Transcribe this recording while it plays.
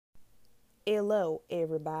Hello,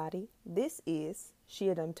 everybody. This is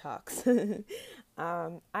Shia Dum Talks.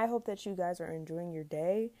 I hope that you guys are enjoying your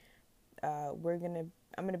day. I'm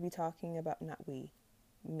gonna be talking about not we,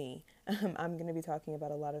 me. I'm gonna be talking about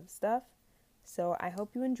a lot of stuff. So I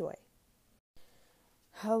hope you enjoy.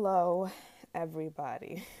 Hello,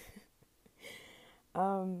 everybody.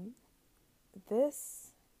 Um,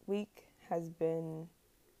 this week has been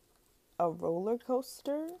a roller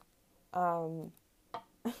coaster. Um,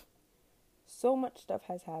 so much stuff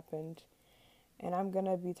has happened, and I'm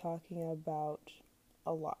gonna be talking about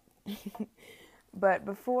a lot. But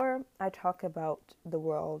before I talk about the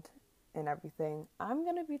world and everything, I'm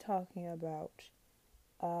gonna be talking about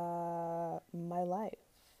my life.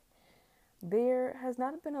 There has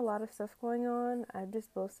not been a lot of stuff going on. I've just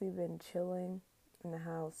mostly been chilling in the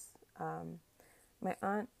house. Um, my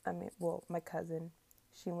aunt, my cousin,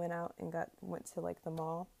 she went to like the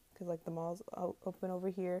mall because like the mall's open over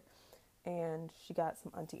here, and she got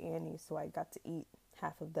some Auntie Annie's, so I got to eat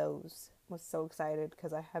half of those. Was so excited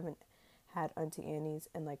because I haven't had Auntie Annie's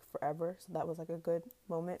in like forever, so that was like a good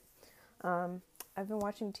moment. I've been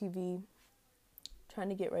watching TV, trying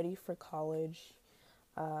to get ready for college.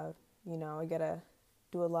 Uh, I gotta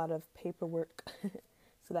do a lot of paperwork,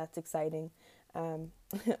 so that's exciting. I'm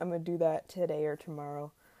gonna do that today or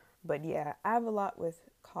tomorrow. But yeah, I have a lot with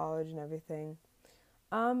college and everything.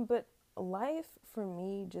 But life for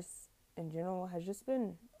me, just in general, has just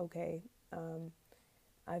been okay. Um,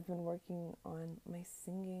 I've been working on my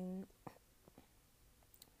singing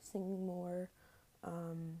more,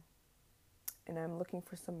 um, and I'm looking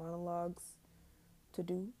for some monologues to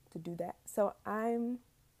do that. So I'm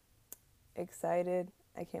excited.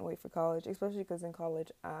 I can't wait for college, especially because in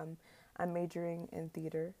college, I'm majoring in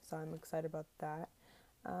theater, so I'm excited about that.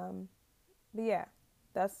 Um, but yeah,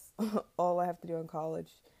 that's all I have to do in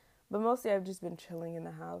college. But mostly, I've just been chilling in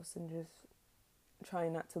the house and just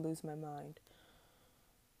trying not to lose my mind.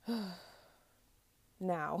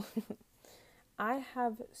 Now, I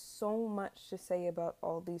have so much to say about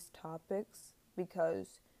all these topics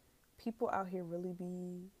because people out here really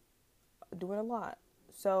be doing a lot.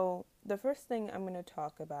 So, the first thing I'm going to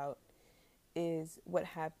talk about is what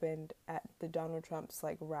happened at the Donald Trump's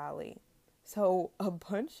like rally. So, a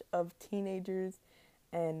bunch of teenagers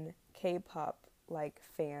and K-pop like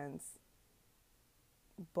fans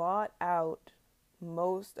bought out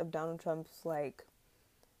most of Donald Trump's like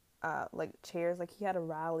chairs. Like he had a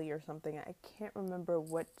rally or something. I can't remember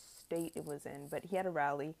what state it was in, but he had a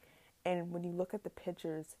rally, and when you look at the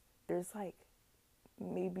pictures, there's like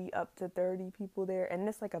maybe up to 30 people there, and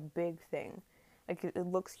it's like a big thing. Like it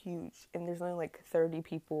looks huge, and there's only like 30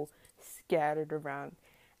 people scattered around.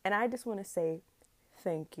 And I just want to say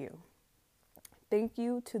thank you. Thank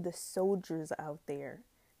you to the soldiers out there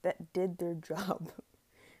that did their job.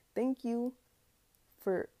 Thank you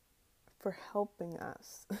for helping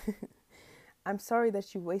us. I'm sorry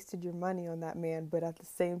that you wasted your money on that man, but at the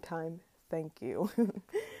same time, thank you.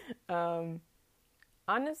 um,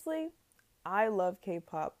 Honestly, I love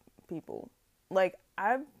K-pop people. Like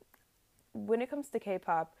when it comes to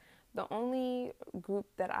K-pop, the only group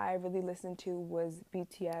that I really listened to was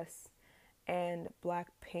BTS and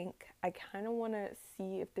Blackpink. I kind of want to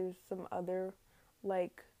see if there's some other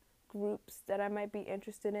like groups that I might be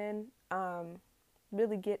interested in.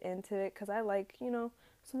 Really get into it because I like, some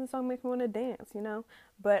of the song make me want to dance.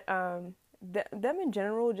 But them in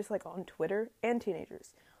general, just like on Twitter and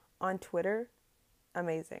teenagers on Twitter,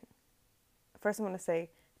 amazing. First, I'm gonna say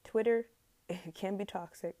Twitter, it can be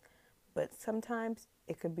toxic, but sometimes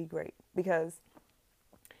it could be great because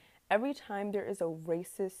every time there is a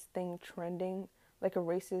racist thing trending, like a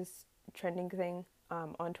racist trending thing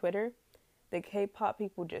on Twitter, the K-pop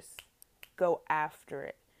people just go after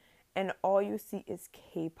it, and all you see is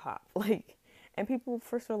K-pop. Like, and people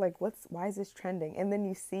first are like, why is this trending? And then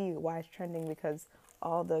you see why it's trending because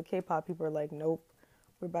all the K-pop people are like, nope,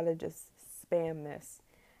 we're about to just spam this.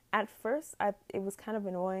 At first, it was kind of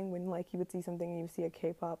annoying when like you would see something and you would see a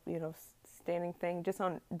K-pop, standing thing just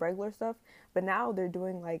on regular stuff. But now they're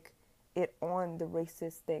doing like it on the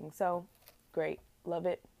racist thing. So great, love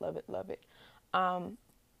it, love it, love it. Um,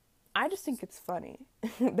 I just think it's funny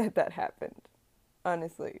that happened.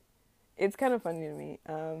 Honestly, it's kind of funny to me.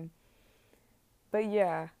 But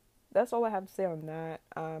yeah, that's all I have to say on that.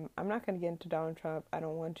 I'm not gonna get into Donald Trump. I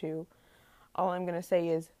don't want to. All I'm gonna say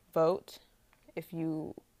is vote. If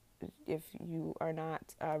you are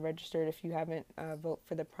not registered, if you haven't vote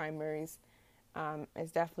for the primaries,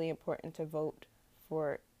 it's definitely important to vote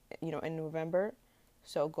for in November.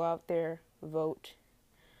 So go out there, vote.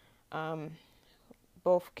 Um,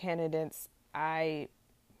 both candidates I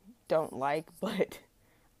don't like, but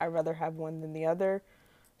I'd rather have one than the other.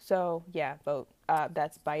 So yeah, vote.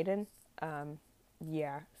 That's Biden.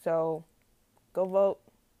 Yeah, so go vote.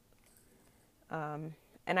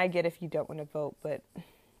 And I get if you don't want to vote, but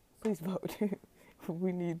please vote.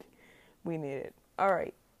 we need we need it. All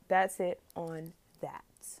right, that's it on that.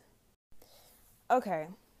 Okay,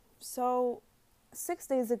 so 6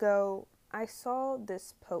 days ago, I saw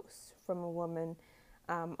this post from a woman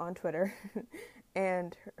on Twitter,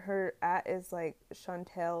 and her at is like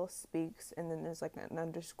Chantel Speaks, and then there's like an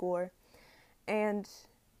underscore. And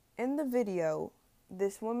in the video,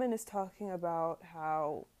 this woman is talking about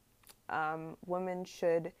how women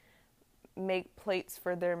should make plates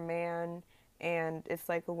for their man, and it's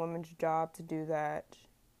like a woman's job to do that.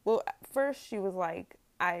 Well, at first she was like,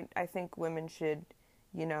 I think women should,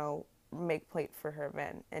 make plate for her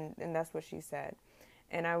men, and that's what she said.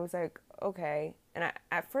 And I was like, okay. And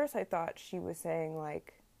at first I thought she was saying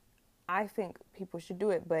like, I think people should do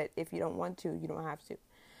it, but if you don't want to, you don't have to.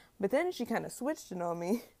 But then she kind of switched it on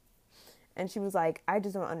me, and she was like, I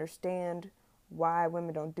just don't understand why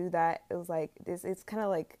women don't do that. It was like, it's kind of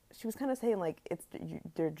like, she was kind of saying like, it's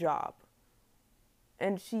their job.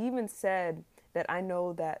 And she even said that I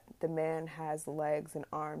know that the man has legs and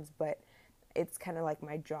arms, but it's kind of like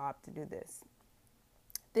my job to do this.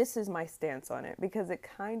 This is my stance on it, because it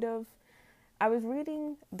kind of, I was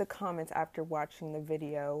reading the comments after watching the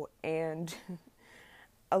video, and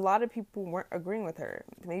a lot of people weren't agreeing with her.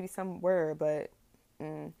 Maybe some were, but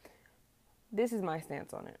this is my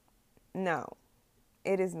stance on it. No,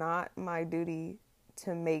 it is not my duty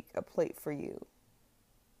to make a plate for you.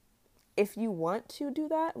 If you want to do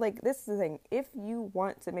that, like, this is the thing. If you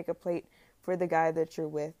want to make a plate for the guy that you're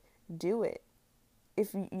with, do it.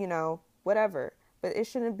 If whatever. But it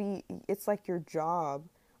shouldn't be, it's like your job.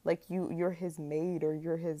 Like you're his maid, or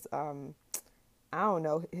you're his, I don't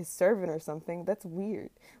know, his servant or something. That's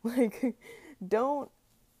weird. Like,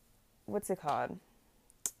 what's it called?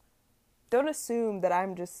 Don't assume that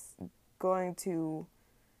I'm just going to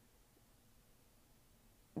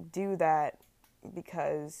do that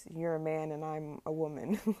because you're a man and I'm a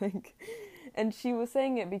woman. Like, and she was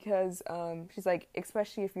saying it because she's like,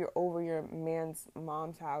 especially if you're over your man's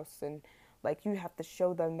mom's house, and like you have to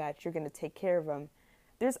show them that you're going to take care of them.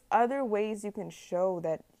 There's other ways you can show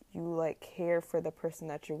that you like care for the person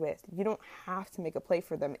that you're with. You don't have to make a plate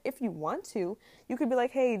for them. If you want to, you could be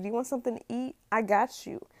like, hey, do you want something to eat? I got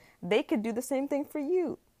you. They could do the same thing for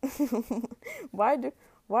you. Why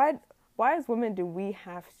as women do we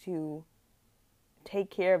have to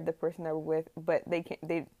take care of the person that we're with, but they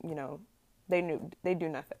do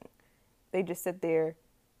nothing. They just sit there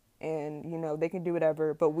and, they can do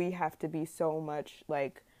whatever, but we have to be so much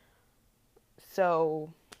like,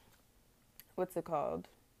 so, what's it called?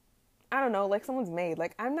 I don't know, like someone's maid.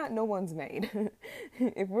 Like, I'm not no one's maid.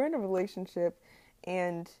 If we're in a relationship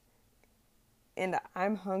and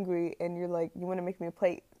I'm hungry and you're like, you want to make me a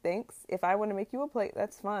plate? Thanks. If I want to make you a plate,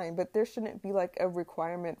 that's fine. But there shouldn't be like a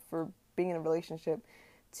requirement for being in a relationship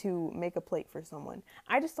to make a plate for someone.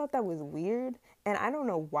 I just thought that was weird, and I don't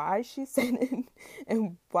know why she said it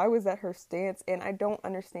and why was that her stance, and I don't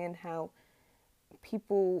understand how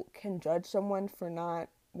people can judge someone for not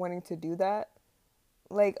wanting to do that.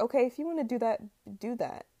 Like, okay, if you want to do that, do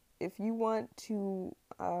that. If you want to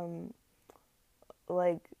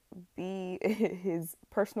like be his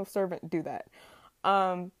personal servant, do that.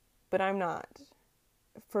 But I'm not.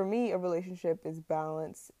 For me, a relationship is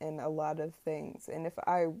balance in a lot of things. And if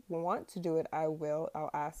I want to do it, I will.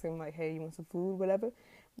 I'll ask him like, hey, you want some food, whatever.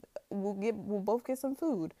 We'll both get some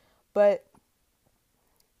food. But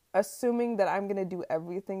assuming that I'm going to do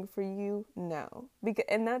everything for you, no.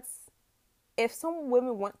 And that's, if some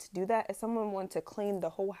women want to do that, if someone wants to clean the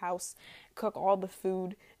whole house, cook all the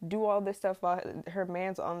food, do all this stuff while her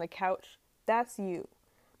man's on the couch, that's you.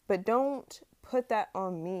 But don't put that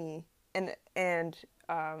on me and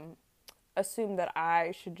assume that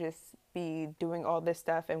I should just be doing all this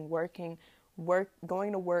stuff and going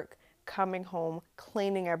to work, coming home,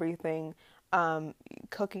 cleaning everything,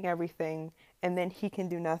 cooking everything, and then he can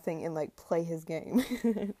do nothing and like play his game.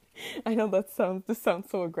 I know this sounds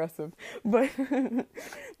so aggressive, but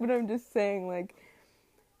but I'm just saying, like,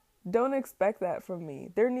 don't expect that from me.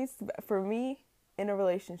 For me in a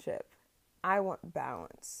relationship, I want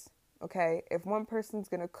balance. Okay? If one person's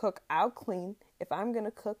going to cook, I'll clean. If I'm going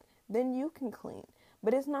to cook, then you can clean.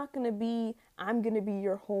 But it's not going to be, I'm going to be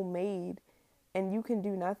your homemaid and you can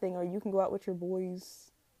do nothing, or you can go out with your boys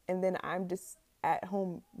and then I'm just at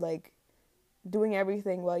home, like, doing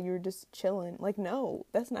everything while you're just chilling. Like, no,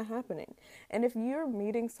 that's not happening. And if you're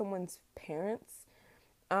meeting someone's parents,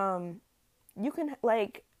 You can,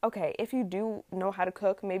 like, okay, if you do know how to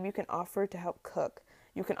cook, maybe you can offer to help cook.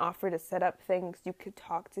 You can offer to set up things. You could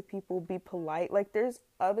talk to people, be polite. Like, there's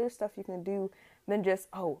other stuff you can do than just,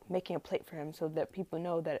 oh, making a plate for him so that people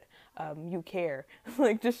know that you care.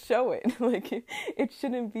 Like, just show it. Like, it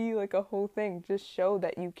shouldn't be like a whole thing. Just show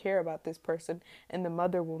that you care about this person, and the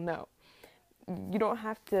mother will know. You don't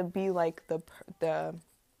have to be like the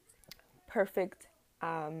perfect,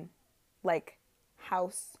 like,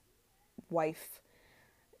 housewife,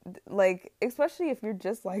 like, especially if you're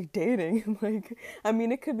just like dating. Like, I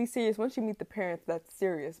mean, it could be serious once you meet the parents, that's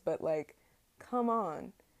serious, but like, come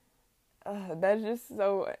on. That's just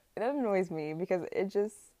so, that annoys me because it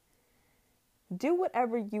just, do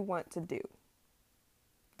whatever you want to do.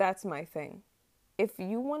 That's my thing. If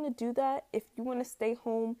you want to do that, if you want to stay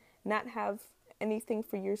home, not have anything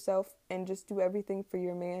for yourself, and just do everything for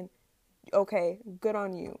your man, okay, good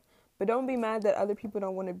on you. But don't be mad that other people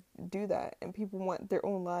don't want to do that, and people want their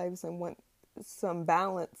own lives and want some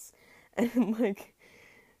balance. And like,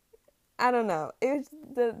 I don't know. It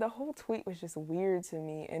was, the whole tweet was just weird to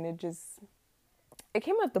me, and it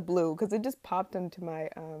came out the blue because it just popped into my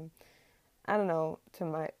I don't know, to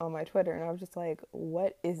my on my Twitter, and I was just like,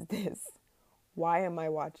 what is this? Why am I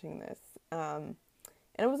watching this? And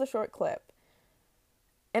it was a short clip.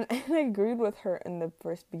 And I agreed with her in the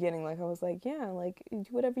first beginning. Like, I was like, yeah, like, do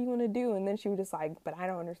whatever you want to do. And then she was just like, but I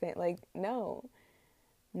don't understand. Like, no.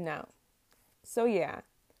 So, yeah.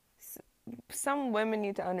 Some women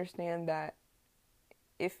need to understand that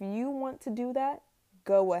if you want to do that,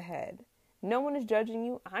 go ahead. No one is judging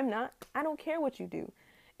you. I'm not. I don't care what you do.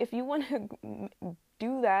 If you want to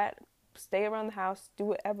do that, stay around the house, do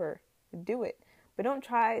whatever. Do it. But don't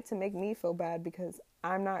try to make me feel bad because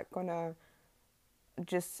I'm not going to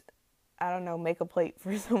just, I don't know, make a plate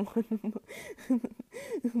for someone.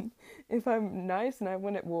 If I'm nice and I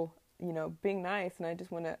want it, well, being nice and I just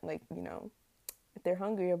want to, like, if they're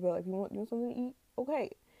hungry, I'll be like, you want something to eat? Okay.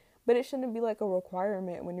 But it shouldn't be like a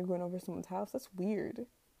requirement when you're going over someone's house. That's weird.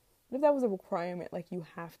 If that was a requirement, like, you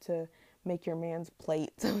have to make your man's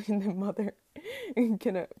plate so the mother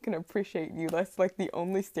can appreciate you. That's like the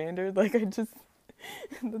only standard. Like, that's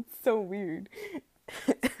so weird.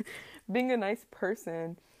 Being a nice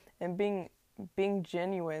person and being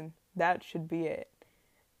genuine, that should be it.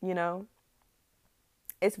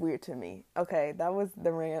 It's weird to me. Okay, that was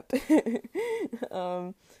the rant. There's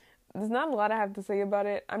not a lot I have to say about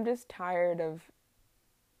it. I'm just tired of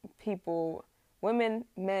people, women,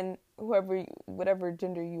 men, whoever, whatever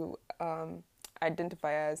gender you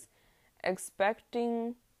identify as,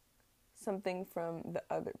 expecting something from the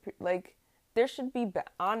other. Like, there should be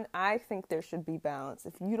I think there should be balance.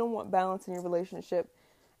 If you don't want balance in your relationship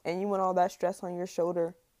and you want all that stress on your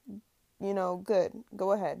shoulder, good.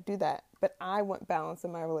 Go ahead, do that. But I want balance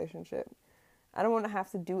in my relationship. I don't want to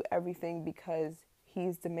have to do everything because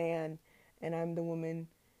he's the man and I'm the woman,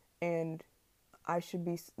 and I should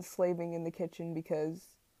be slaving in the kitchen because,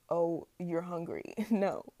 oh, you're hungry.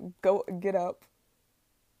 No, go get up,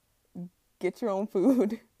 get your own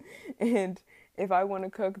food, and if I want to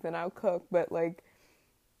cook, then I'll cook. But like,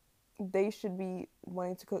 they should be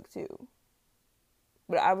wanting to cook too.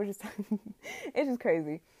 But I was just, it's just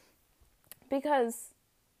crazy. Because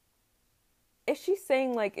is she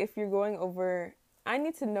saying, like, if you're going over, I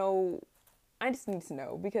just need to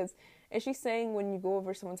know, because is she saying when you go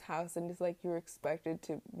over someone's house and it's like you're expected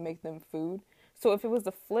to make them food? So if it was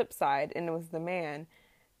the flip side and it was the man,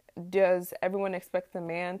 does everyone expect the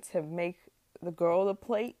man to make the girl the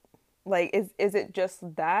plate? Like, is it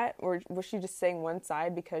just that, or was she just saying one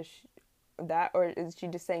side because or is she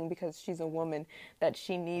just saying because she's a woman that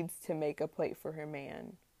she needs to make a plate for her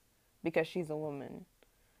man because she's a woman?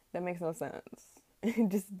 That makes no sense.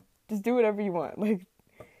 just do whatever you want, like,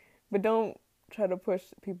 but don't try to push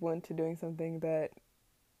people into doing something that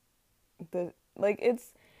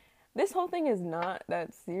this whole thing is not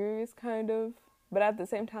that serious, kind of, but at the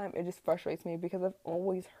same time, it just frustrates me because I've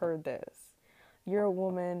always heard this. You're a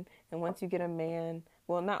woman, and once you get a man,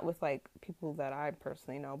 well, not with, like, people that I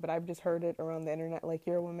personally know, but I've just heard it around the internet, like,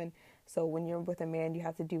 you're a woman, so when you're with a man, you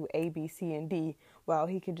have to do A, B, C, and D, while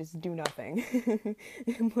he could just do nothing.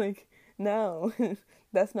 I'm like, no,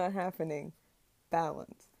 that's not happening.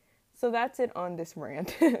 Balance. So that's it on this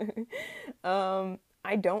rant.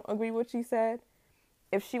 I don't agree with what she said.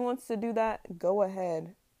 If she wants to do that, go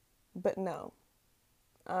ahead. But no,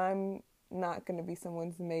 I'm not going to be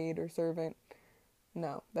someone's maid or servant.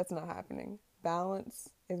 No, that's not happening. Balance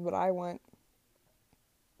is what I want.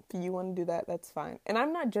 If you want to do that, that's fine. And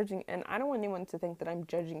I'm not judging, and I don't want anyone to think that I'm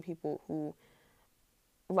judging people who,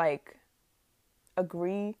 like,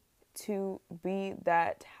 agree to be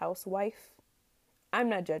that housewife I'm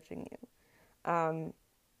not judging you.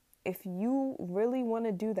 If you really want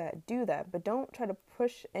to do that, do that. But don't try to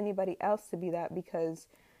push anybody else to be that because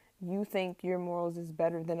you think your morals is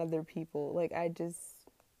better than other people. Like, I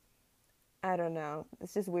don't know.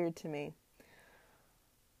 It's just weird to me.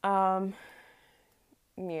 Um,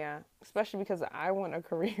 yeah, especially because I want a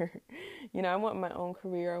career. I want my own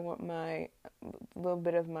career. I want my little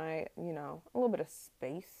bit of my, a little bit of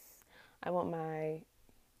space. I want my,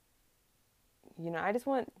 I just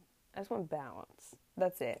want balance.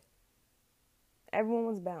 That's it. Everyone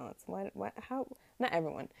wants balance. How, not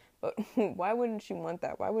everyone, but why wouldn't you want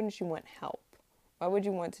that? Why wouldn't you want help? Why would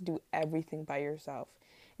you want to do everything by yourself?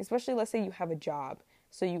 Especially, let's say you have a job.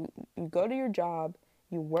 So you go to your job,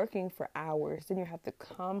 you're working for hours, then you have to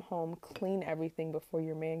come home, clean everything before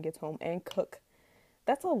your man gets home, and cook.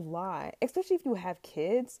 That's a lot. Especially if you have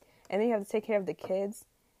kids, and then you have to take care of the kids,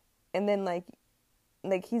 and then like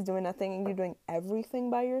he's doing nothing, and you're doing everything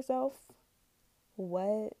by yourself?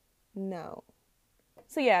 What? No.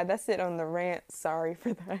 So yeah, that's it on the rant. Sorry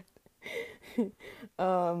for that.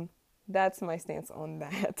 That's my stance on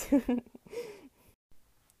that.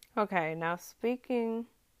 Okay, now speaking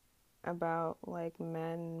about like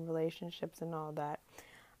men, relationships and all that,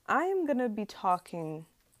 I am going to be talking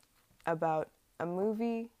about a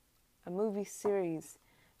movie series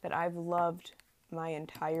that I've loved my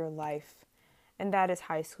entire life, and that is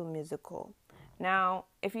High School Musical. Now,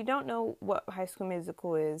 if you don't know what High School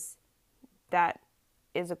Musical is, that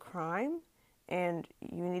is a crime, and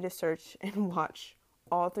you need to search and watch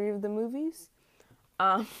all 3 of the movies.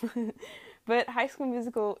 But High School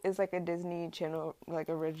Musical is like a Disney Channel like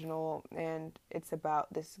original, and it's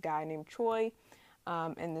about this guy named Troy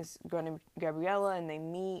and this girl named Gabriella, and they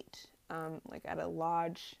meet like at a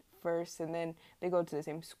lodge first, and then they go to the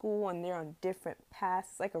same school, and they're on different paths.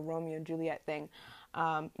 It's like a Romeo and Juliet thing.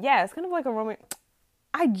 Yeah, it's kind of like a Romeo.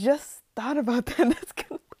 I just thought about that. That's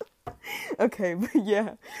kind of okay, but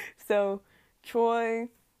yeah. So Troy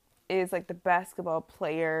is like the basketball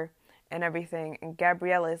player and everything, and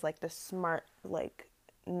Gabriella is like the smart like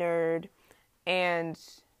nerd, and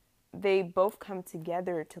they both come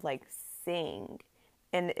together to like sing,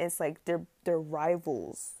 and it's like they're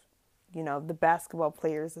rivals, the basketball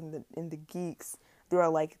players and the geeks. They're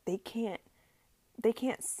like they can't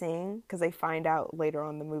sing because they find out later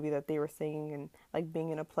on in the movie that they were singing and like being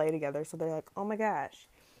in a play together, so they're like, oh my gosh.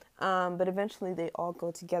 But eventually they all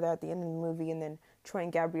go together at the end of the movie, and then Troy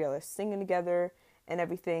and Gabriella are singing together and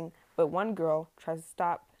everything. But one girl tries to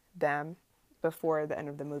stop them before the end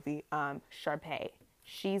of the movie, Sharpay.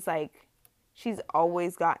 She's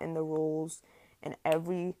always gotten the rules in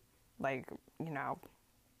every,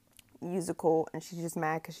 musical, and she's just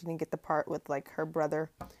mad because she didn't get the part with, her brother.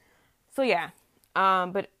 So, yeah.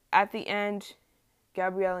 But at the end,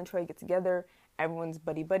 Gabrielle and Troy get together. Everyone's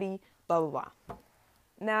buddy-buddy, blah, blah, blah.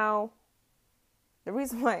 Now, the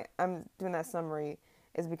reason why I'm doing that summary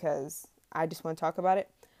is because I just want to talk about it.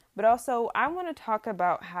 But also, I want to talk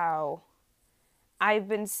about how I've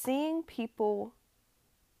been seeing people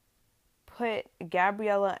put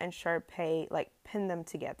Gabriella and Sharpay, pin them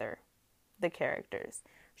together, the characters.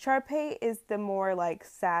 Sharpay is the more,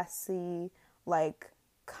 sassy,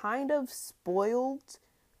 kind of spoiled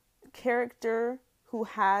character who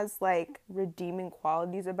has, redeeming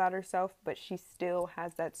qualities about herself, but she still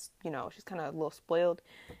has that, she's kind of a little spoiled.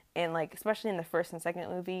 And, especially in the first and second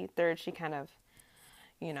movie, third, she kind of,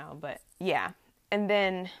 but yeah. And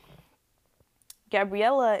then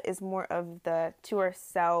Gabriella is more of the to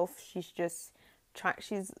herself. She's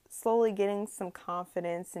slowly getting some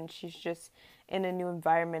confidence, and she's just in a new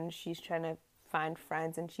environment, and she's trying to find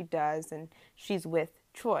friends, and she does, and she's with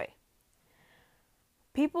Troy.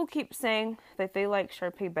 People keep saying that they like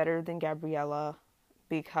Sharpay better than Gabriella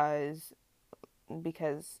because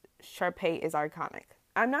Sharpay is iconic.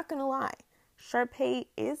 I'm not gonna lie. Sharpay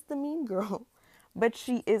is the mean girl, but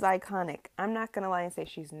she is iconic. I'm not gonna lie and say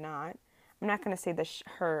she's not. I'm not gonna say that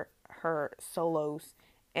her solos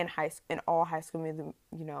in all High School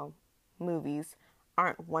movies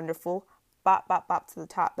aren't wonderful. Bop bop bop to the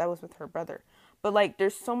top. That was with her brother. But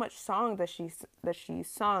there's so much song that she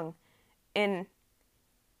sung in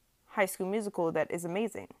High School Musical that is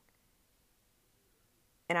amazing.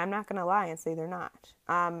 And I'm not gonna lie and say they're not.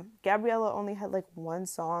 Gabriella only had one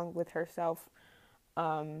song with herself.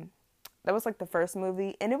 That was the first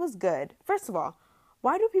movie, and it was good. First of all,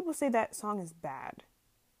 why do people say that song is bad?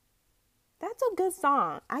 That's a good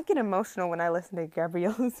song. I get emotional when I listen to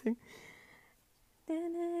Gabriella sing. But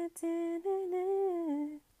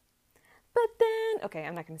then, okay,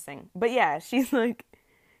 I'm not gonna sing. But yeah, she's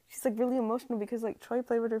she's like really emotional because like Troy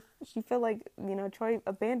played with her. She felt like, you know, Troy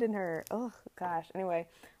abandoned her. Oh gosh. Anyway,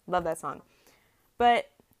 love that song. But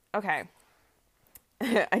okay,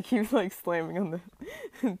 I keep like slamming on the.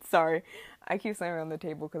 Sorry, I keep slamming on the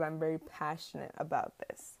table because I'm very passionate about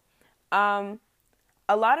this. A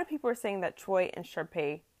lot of people are saying that Troy and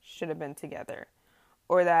Sharpay should have been together,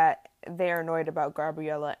 or that they are annoyed about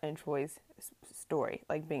Gabriella and Troy's story,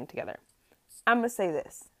 like being together. I'm gonna say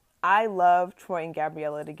this: I love Troy and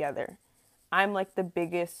Gabriella together. I'm like the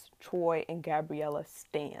biggest Troy and Gabriella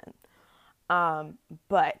stan.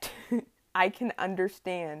 But I can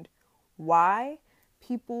understand why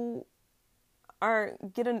people are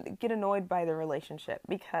get annoyed by the relationship,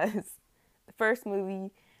 because the first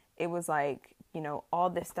movie, it was like, you know, all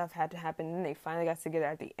this stuff had to happen and then they finally got together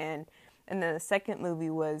at the end. And then the second movie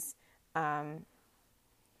was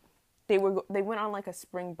they went on like a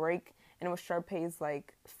spring break, and it was Sharpay's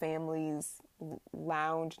like family's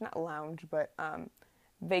lounge, not lounge, but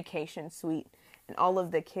vacation suite, and all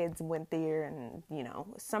of the kids went there, and you know,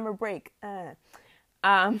 summer break.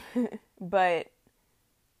 But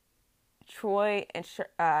Troy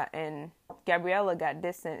and Gabriella got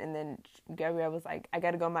distant, and then Gabriella was like, I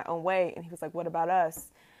gotta go my own way. And he was like, what about us?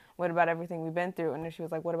 What about everything we've been through? And then she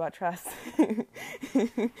was like, what about trust?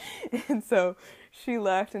 And so she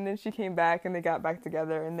left, and then she came back, and they got back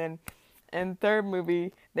together. And then in third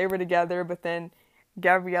movie, they were together, but then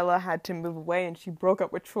Gabriella had to move away, and she broke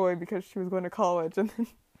up with Troy because she was going to college. And then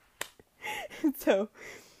so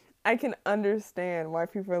I can understand why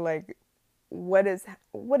people are like, what is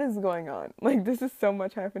going on? Like, this is so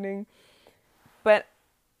much happening. But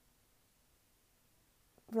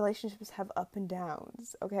relationships have up and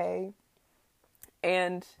downs, okay?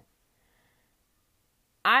 And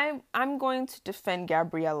I'm going to defend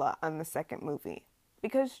Gabriella on the second movie,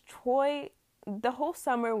 because Troy, the whole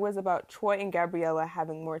summer was about Troy and Gabriella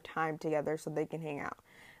having more time together so they can hang out.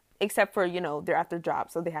 Except for, you know, they're at their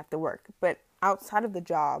job, so they have to work. But outside of the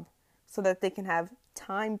job, so that they can have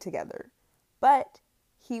time together. But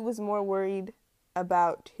he was more worried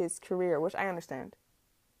about his career, which I understand.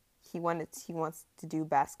 He wants to do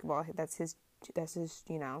basketball. That's his,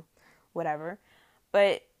 you know, whatever.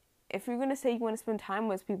 But if you're going to say you want to spend time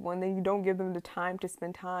with people and then you don't give them the time to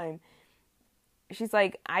spend time, she's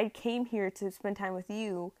like, I came here to spend time with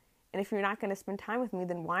you, and if you're not going to spend time with me,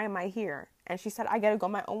 then why am I here? And she said, I got to go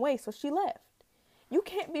my own way, so she left. You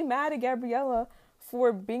can't be mad at Gabriella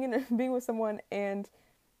for being with someone and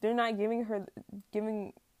they're not giving her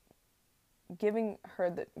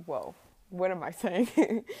the, whoa, what am I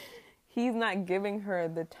saying? He's not giving her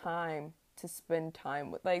the time to spend time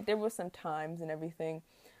with. Like, there was some times and everything.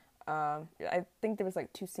 I think there was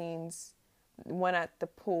like 2 scenes, one at the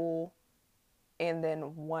pool and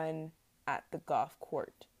then one at the golf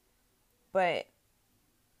court. But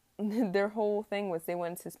their whole thing was they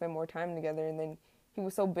wanted to spend more time together, and then he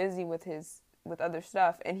was so busy with other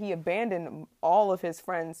stuff, and he abandoned all of his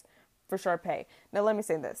friends for Sharpay. Now, let me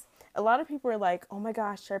say this. A lot of people are like, oh my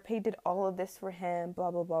gosh, Sharpay did all of this for him,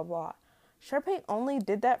 blah, blah, blah, blah. Sharpay only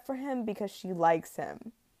did that for him because she likes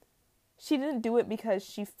him. She didn't do it because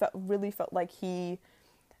she really felt like he's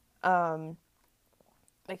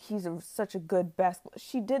such a good basketball.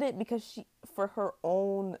 She did it because for her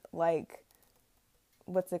own, like,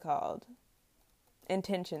 what's it called?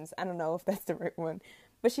 Intentions. I don't know if that's the right one.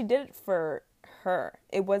 But she did it for her.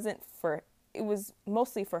 It was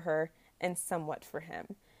mostly for her and somewhat for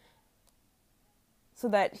him, so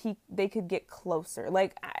that they could get closer.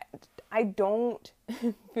 Like, I don't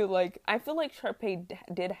feel like Sharpay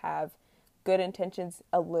did have good intentions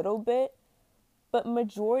a little bit, but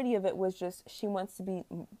majority of it was just she wants to be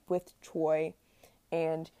with Troy,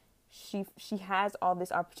 and she has all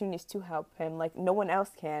these opportunities to help him like no one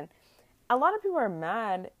else can. A lot of people are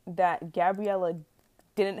mad that Gabriella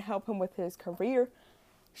didn't help him with his career.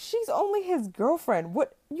 She's only his girlfriend.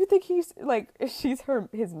 What, you think she's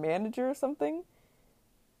his manager or something?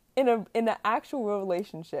 In an actual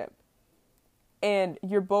relationship, and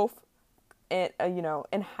you're both in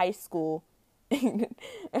high school.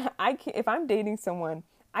 If I'm dating someone,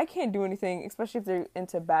 I can't do anything, especially if they're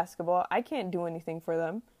into basketball. I can't do anything for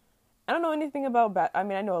them. I don't know anything about I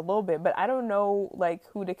mean, I know a little bit, but I don't know like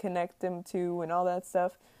who to connect them to and all that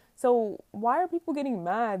stuff. So why are people getting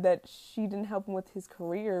mad that she didn't help him with his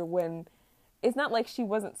career, when it's not like she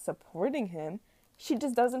wasn't supporting him? She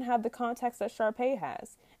just doesn't have the contacts that Sharpay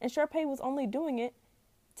has. And Sharpay was only doing it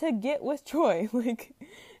to get with Troy. Like,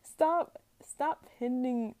 stop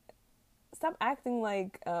acting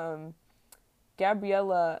like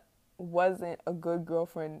Gabriella wasn't a good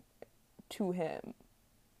girlfriend to him.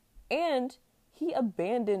 And he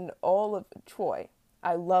abandoned all of Troy.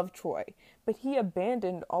 I love Troy. But he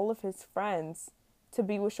abandoned all of his friends to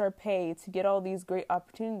be with Sharpay, to get all these great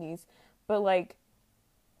opportunities. But, like,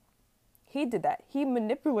 he did that. He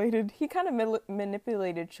kind of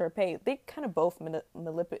manipulated Sharpay. They kind of both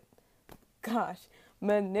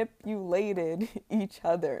manipulated each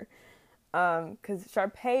other. Because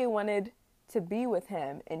Sharpay wanted to be with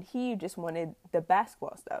him, and he just wanted the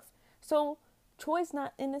basketball stuff. So, Troy's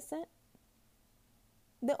not innocent.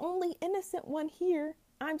 The only innocent one here,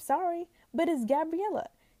 I'm sorry, but is Gabriella.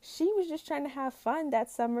 She was just trying to have fun that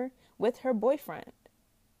summer with her boyfriend.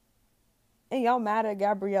 And y'all mad at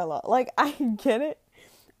Gabriella. Like, I get it.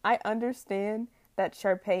 I understand that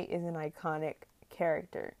Sharpay is an iconic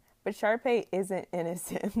character. But Sharpay isn't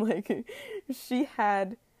innocent. Like, she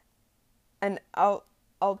had an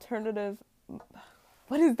alternative...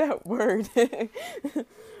 What is that word?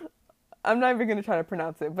 I'm not even going to try to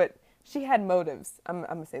pronounce it. But she had motives. I'm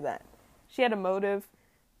going to say that. She had a motive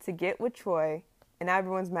to get with Troy. And now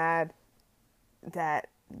everyone's mad that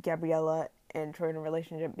Gabriella and Troy in a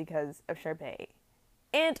relationship because of Sharpay.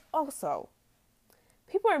 And also,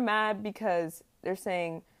 people are mad because they're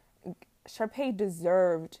saying Sharpay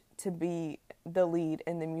deserved to be the lead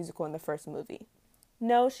in the musical in the first movie.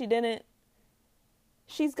 No, she didn't.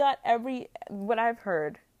 She's got what I've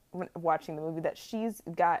heard when watching the movie, that she's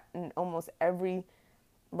gotten almost every,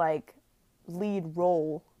 like, lead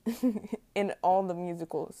role in all the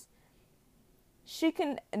musicals. She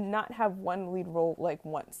can not have one lead role, like,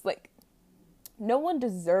 once. Like, no one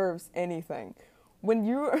deserves anything. When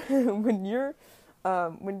you're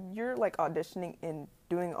like auditioning and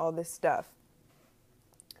doing all this stuff,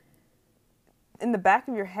 in the back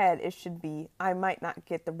of your head it should be, I might not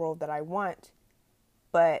get the role that I want,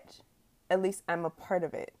 but at least I'm a part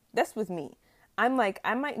of it. That's with me. I'm like,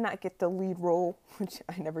 I might not get the lead role, which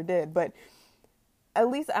I never did, but at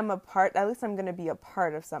least I'm going to be a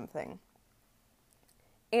part of something.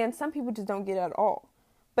 And some people just don't get it at all.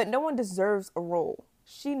 But no one deserves a role.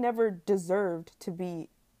 She never deserved to be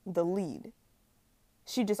the lead.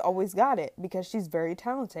 She just always got it because she's very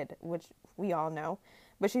talented, which we all know.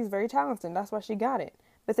 But she's very talented. That's why she got it.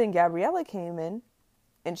 But then Gabriella came in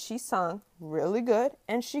and she sung really good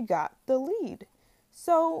and she got the lead.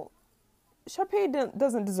 So Sharpay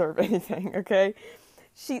doesn't deserve anything, okay?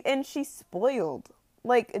 She's spoiled.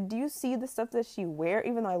 Like, do you see the stuff that she wears?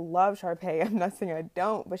 Even though I love Sharpay, I'm not saying I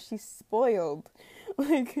don't, but she's spoiled.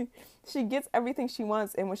 Like, she gets everything she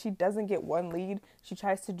wants, and when she doesn't get one lead, she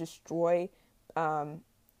tries to destroy,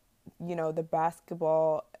 the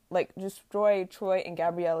basketball, like, destroy Troy and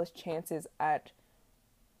Gabriella's chances at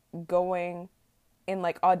going and,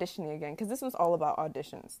 like, auditioning again. Because this was all about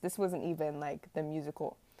auditions. This wasn't even, like, the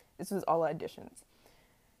musical. This was all auditions.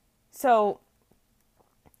 So,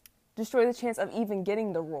 destroy the chance of even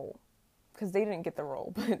getting the role, because they didn't get the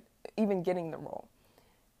role, but even getting the role.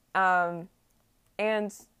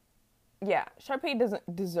 And yeah, Sharpay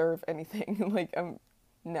doesn't deserve anything. Like,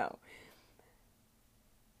 no.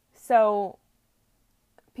 So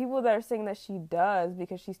people that are saying that she does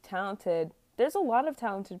because she's talented, there's a lot of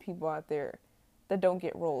talented people out there that don't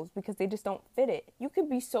get roles because they just don't fit it. You could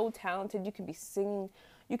be so talented, you could be singing,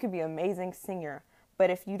 you could be an amazing singer,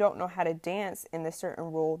 but if you don't know how to dance in a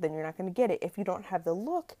certain role, then you're not going to get it. If you don't have the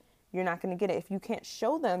look, you're not going to get it. If you can't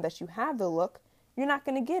show them that you have the look, you're not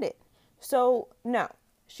going to get it. So, no,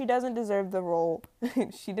 she doesn't deserve the role.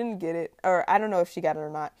 She didn't get it. Or I don't know if she got it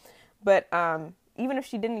or not. But even if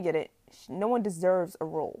she didn't get it, no one deserves a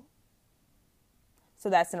role.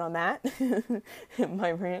 So that's it on that.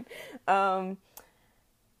 My rant.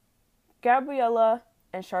 Gabriella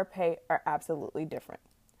and Sharpay are absolutely different.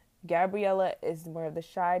 Gabriella is more of the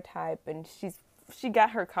shy type, and she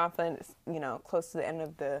got her confidence, close to the end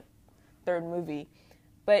of the third movie.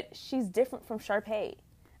 But she's different from Sharpay.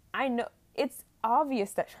 I know it's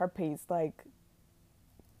obvious that Sharpay's like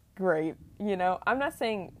great, I'm not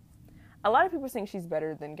saying, a lot of people are saying she's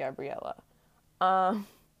better than Gabriella.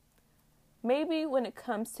 Maybe when it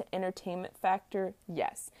comes to entertainment factor,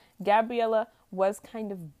 yes. Gabriella was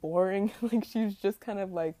kind of boring. Like, she was just kind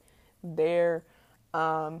of like there.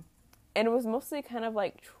 And it was mostly kind of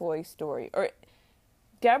like Troy's story, or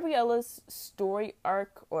Gabriella's story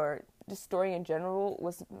arc, or just story in general,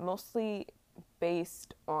 was mostly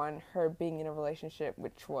based on her being in a relationship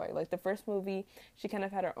with Troy. Like, the first movie, she kind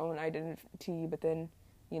of had her own identity, but then,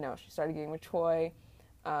 she started getting with Troy.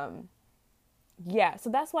 Yeah, so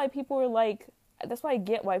that's why people were like, that's why I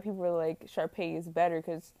get why people were like, Sharpay is better,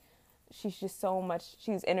 because she's just so much,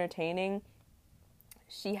 she's entertaining.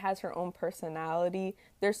 She has her own personality.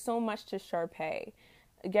 There's so much to Sharpay.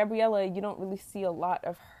 Gabriella, you don't really see a lot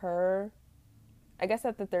of her. I guess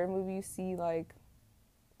at the third movie you see, like,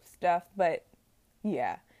 stuff, but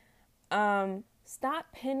yeah.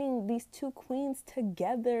 Stop pinning these two queens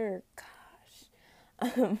together. Gosh.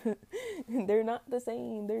 They're not the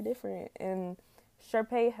same. They're different. And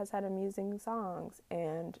Sharpay has had amusing songs,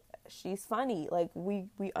 and she's funny. Like, we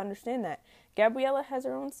understand that. Gabriella has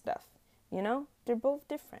her own stuff. You know? They're both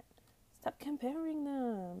different. Stop comparing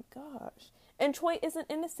them. Gosh. And Troy isn't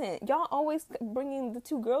innocent. Y'all always pinning the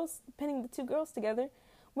two girls together,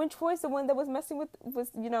 when Troy's the one that was messing with,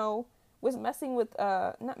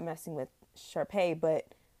 not messing with Sharpay,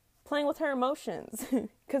 but playing with her emotions.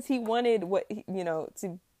 Because he wanted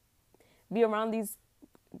to be around these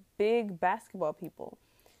big basketball people.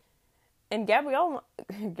 And Gabriella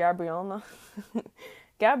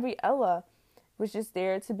was just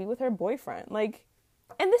there to be with her boyfriend. Like,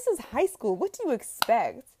 and this is high school. What do you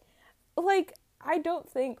expect? Like, I don't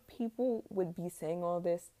think people would be saying all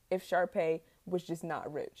this if Sharpay was just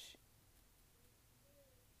not rich.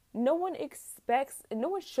 No one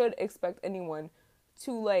should expect anyone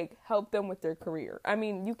to, like, help them with their career. I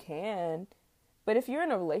mean, you can, but if you're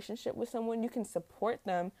in a relationship with someone, you can support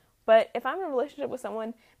them. But if I'm in a relationship with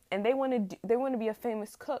someone and they want to be a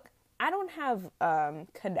famous cook, I don't have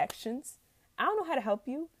connections. I don't know how to help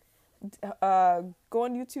you. Go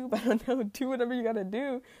on YouTube. I don't know. Do whatever you gotta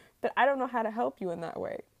do, but I don't know how to help you in that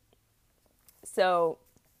way. So,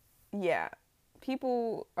 yeah,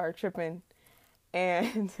 people are tripping,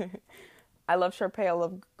 and I love Sharpay. I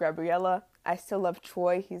love Gabriella. I still love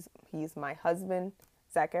Troy. He's my husband.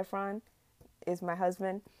 Zac Efron is my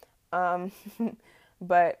husband.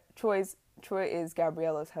 But Troy is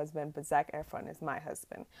Gabriella's husband, but Zac Efron is my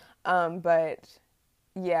husband. But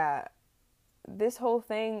yeah, this whole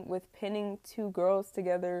thing with pinning two girls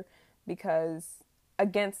together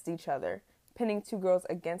against each other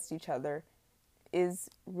is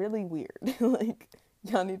really weird. Like,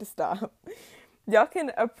 y'all need to stop. Y'all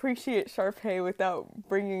can appreciate Sharpay without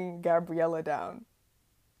bringing Gabriella down.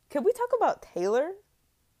 Can we talk about Taylor?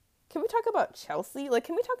 Can we talk about Chelsea? Like,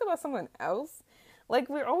 can we talk about someone else? Like,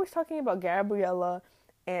 we're always talking about Gabriella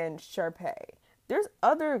and Sharpay. There's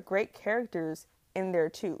other great characters in there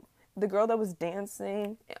too. The girl that was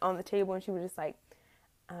dancing on the table and she was just like,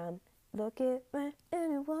 look at what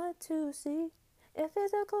anyone to see. If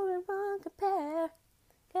it's a going wrong, compare.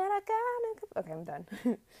 Okay, I'm done.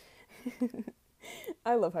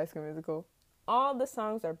 I love High School Musical. All the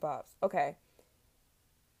songs are bops. Okay.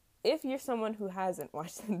 If you're someone who hasn't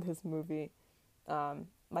watched this movie,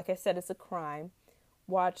 like I said, it's a crime.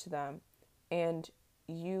 Watch them, and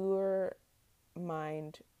your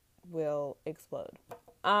mind will explode.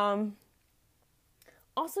 Also,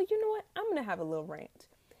 you know what? I'm gonna have a little rant.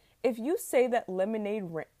 If you say that Lemonade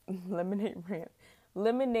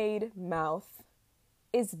Mouth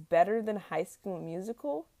is better than High School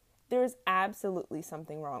Musical, there's absolutely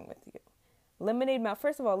something wrong with you. Lemonade Mouth.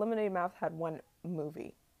 First of all, Lemonade Mouth had one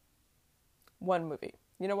movie.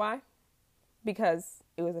 You know why? Because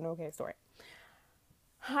it was an okay story.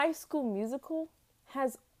 High School Musical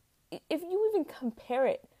has, if you even compare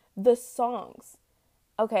it, the songs.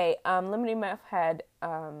 Okay, Lemonade Mouth had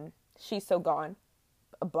She's So Gone,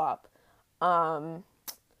 a bop.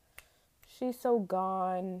 She's So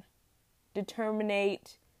Gone,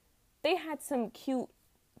 Determinate. They had some cute,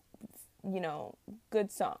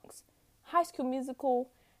 good songs. High School Musical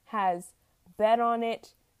has Bet on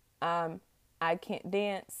It, I Can't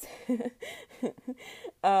Dance,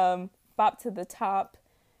 Bop to the Top,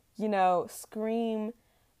 Scream.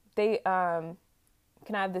 They Can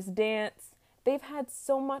I Have This Dance? They've had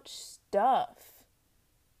so much stuff.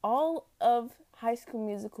 All of High School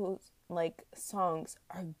Musical's songs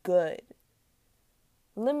are good.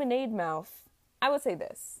 Lemonade Mouth, I would say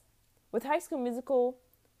this. With High School Musical,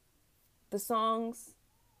 the songs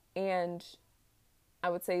and I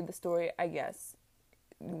would say the story, I guess.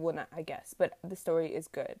 Well, not I guess, but the story is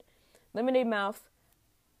good. Lemonade Mouth,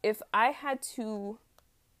 if I had to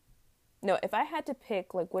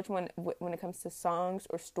pick which one when it comes to songs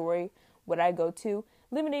or story, would I go to?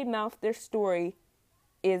 Lemonade Mouth, their story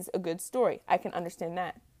is a good story. I can understand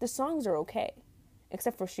that. The songs are okay.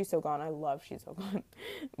 Except for She's So Gone. I love She's So Gone.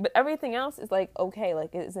 But everything else is okay.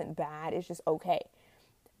 It isn't bad. It's just okay.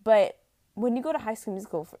 But when you go to High School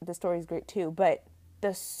Musical, the story is great too. But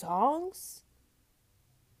the songs,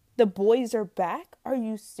 The Boys Are Back. Are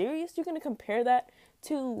you serious? You're going to compare that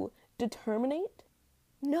to Determinate?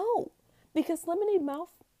 No. Because Lemonade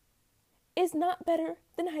Mouth is not better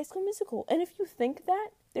than High School Musical. And if you think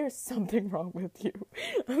that, there's something wrong with you.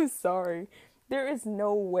 I'm sorry. There is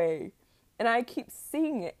no way. And I keep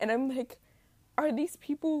seeing it. And I'm like, are these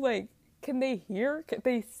people can they hear? Can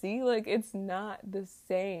they see? It's not the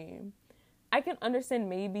same. I can understand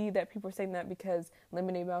maybe that people are saying that because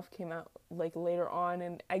Lemonade Mouth came out like later on,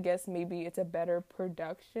 and I guess maybe it's a better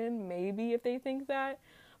production, maybe if they think that.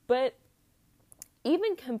 But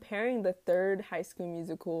even comparing the third High School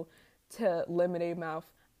Musical to Lemonade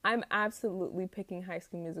Mouth, I'm absolutely picking High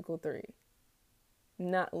School Musical 3,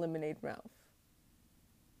 not Lemonade Mouth.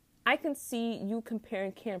 I can see you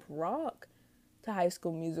comparing Camp Rock to High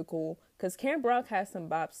School Musical, because Camp Rock has some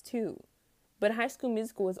bops too. But High School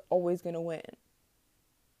Musical is always going to win.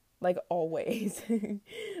 Like, always.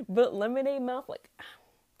 But Lemonade Mouth, like,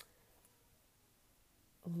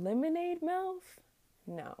 Lemonade Mouth?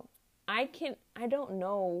 No. I don't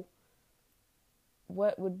know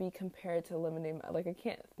what would be compared to Lemonade Mouth. Like, I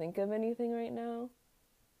can't think of anything right now.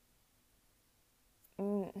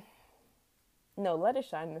 No, Let It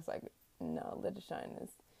Shine is like, no, Let It Shine is,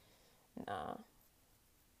 nah.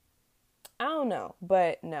 I don't know,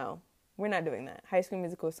 but no, we're not doing that. High School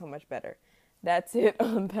Musical is so much better. That's it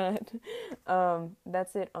on that.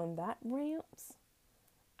 That's it on that rant.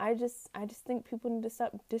 I just think people need to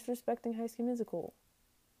stop disrespecting High School Musical.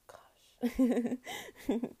 Gosh.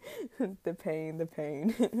 The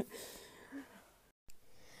pain.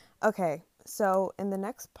 Okay, so in the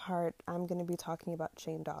next part, I'm going to be talking about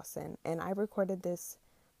Shane Dawson, and I recorded this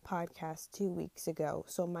podcast 2 weeks ago,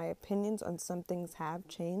 so my opinions on some things have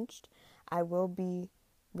changed. I will be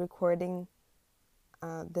recording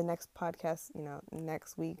the next podcast,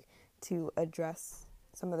 next week, to address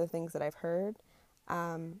some of the things that I've heard,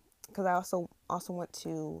 because I also want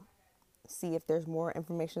to see if there's more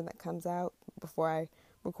information that comes out before I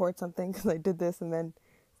record something, because I did this and then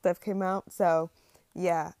stuff came out. So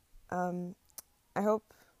yeah, I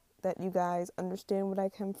hope that you guys understand what I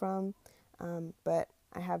come from, but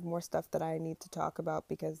I have more stuff that I need to talk about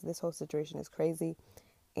because this whole situation is crazy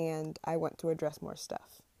and I want to address more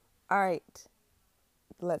stuff. All right,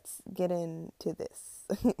 let's get into this.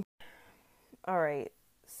 All right,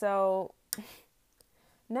 so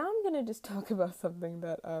now I'm going to just talk about something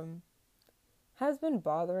that has been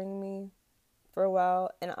bothering me for a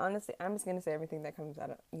while, and honestly, I'm just going to say everything that comes out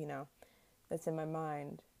of, that's in my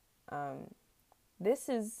mind. This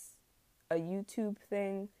is a YouTube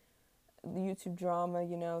thing, YouTube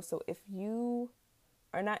drama, so if you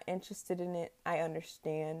are not interested in it, I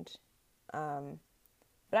understand, but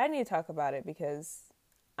I need to talk about it because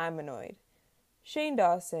I'm annoyed. Shane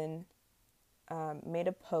Dawson made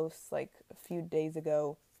a post like a few days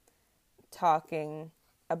ago talking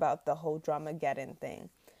about the whole Dramageddon thing.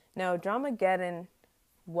 Now, Dramageddon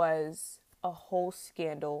was a whole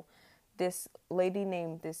scandal. This lady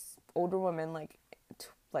named, this older woman, like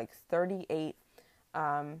 38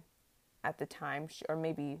 at the time, or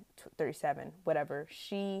maybe 37, whatever.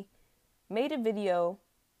 She made a video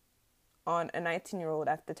on a 19-year-old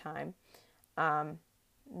at the time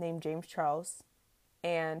named James Charles,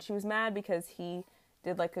 and she was mad because he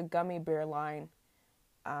did like a gummy bear line,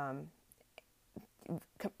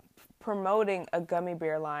 promoting a gummy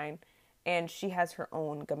bear line, and she has her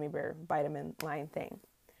own gummy bear vitamin line thing.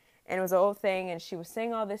 And it was a whole thing, and she was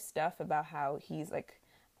saying all this stuff about how he's like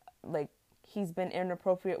he's been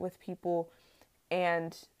inappropriate with people.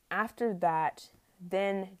 And after that,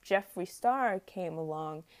 then Jeffree Star came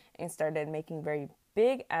along and started making very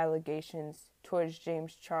big allegations towards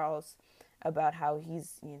James Charles about how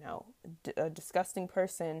he's, a disgusting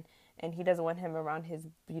person, and he doesn't want him around his,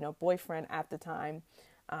 boyfriend at the time.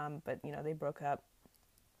 But, they broke up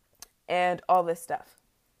and all this stuff.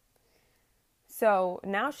 So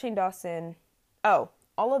now Shane Dawson, all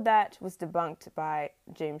of that was debunked by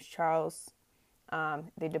James Charles.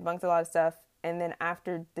 They debunked a lot of stuff. And then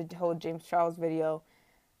after the whole James Charles video,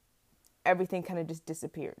 everything kind of just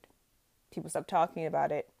disappeared. People stopped talking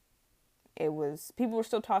about it. People were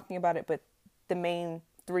still talking about it, but the main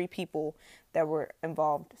 3 people that were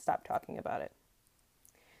involved stopped talking about it.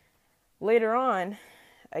 Later on,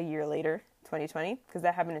 a year later, 2020, because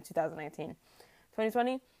that happened in 2019,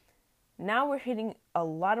 2020, now we're hitting a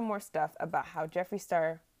lot of more stuff about how Jeffree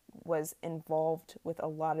Star was involved with a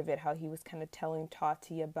lot of it, how he was kind of telling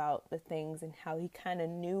Tati about the things and how he kind of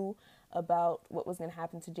knew about what was going to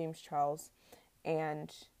happen to James Charles,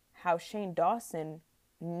 and how Shane Dawson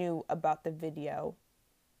knew about the video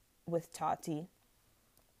with Tati.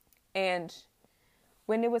 And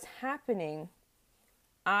when it was happening,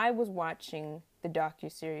 I was watching the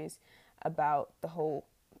docuseries about the whole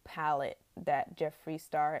palette that Jeffree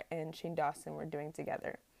Star and Shane Dawson were doing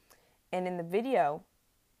together. And in the video,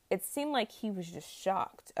 it seemed like he was just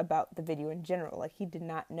shocked about the video in general, like he did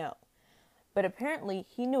not know. But apparently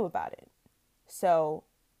he knew about it. So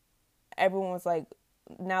everyone was like,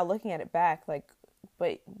 now looking at it back, like,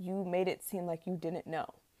 but you made it seem like you didn't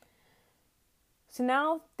know. So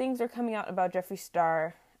now things are coming out about Jeffree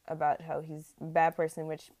Star, about how he's a bad person,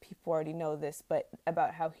 which people already know this, but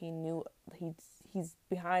about how he's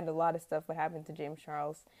behind a lot of stuff, what happened to James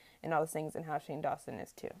Charles and all those things, and how Shane Dawson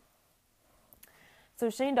is too. So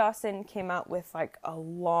Shane Dawson came out with like a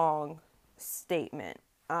long statement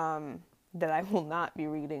that I will not be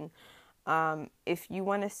reading. If you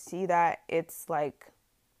want to see that, it's like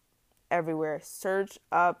everywhere. Search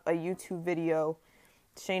up a YouTube video,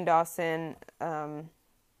 Shane Dawson,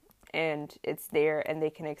 and it's there, and they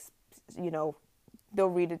can, they'll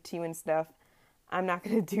read it to you and stuff. I'm not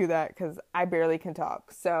going to do that because I barely can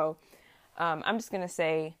talk. So I'm just going to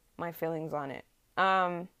say my feelings on it.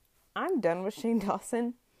 I'm done with Shane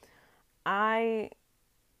Dawson. I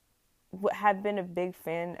had been a big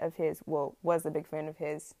fan of his, was a big fan of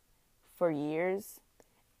his for years.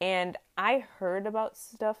 And I heard about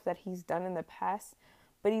stuff that he's done in the past,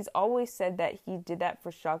 but he's always said that he did that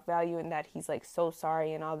for shock value and that he's like so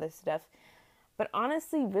sorry and all this stuff. But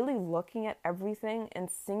honestly, really looking at everything and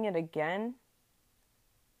seeing it again,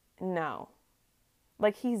 no.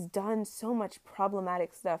 Like, he's done so much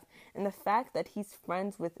problematic stuff. And the fact that he's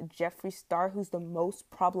friends with Jeffree Star, who's the most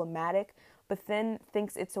problematic, but then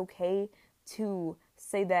thinks it's okay to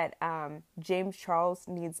say that James Charles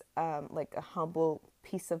needs like a humble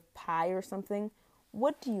piece of pie or something.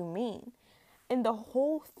 What do you mean? In the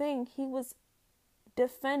whole thing, he was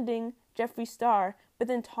defending Jeffree Star, but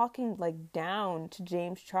then talking like down to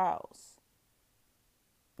James Charles.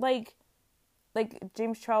 Like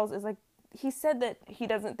James Charles is like, he said that he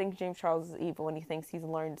doesn't think James Charles is evil and he thinks he's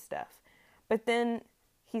learned stuff. But then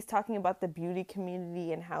he's talking about the beauty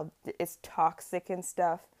community and how it's toxic and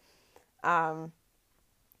stuff.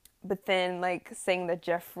 But then like saying that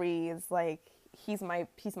Jeffree is like, he's my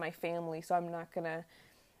family, so I'm not gonna,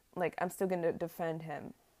 like, I'm still gonna defend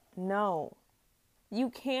him. No. You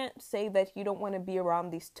can't say that you don't want to be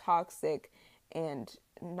around these toxic and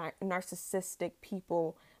narcissistic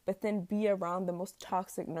people, but then be around the most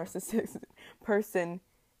toxic narcissistic person,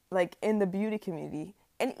 like, in the beauty community.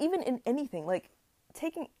 And even in anything, like,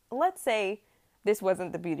 let's say this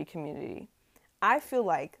wasn't the beauty community. I feel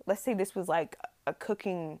like, let's say this was like a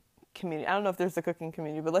cooking community. I don't know if there's a cooking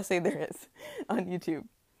community, but let's say there is on YouTube.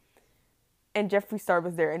 And Jeffree Star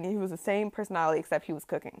was there, and he was the same personality, except he was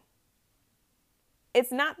cooking.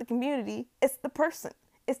 It's not the community, it's the person.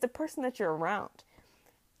 It's the person that you're around.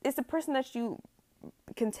 It's the person that you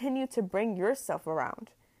continue to bring yourself around.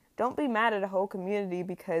 Don't be mad at a whole community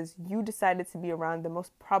because you decided to be around the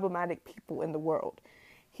most problematic people in the world.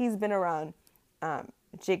 He's been around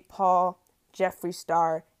Jake Paul, Jeffree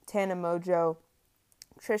Star, Tana Mongeau,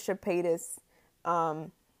 Trisha Paytas,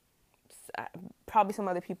 probably some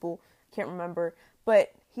other people, can't remember.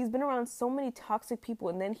 But he's been around so many toxic people,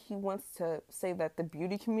 and then he wants to say that the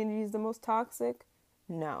beauty community is the most toxic?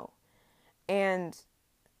 No. And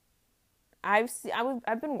I've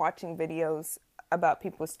been watching videos about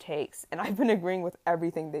people's takes, and I've been agreeing with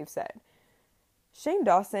everything they've said. Shane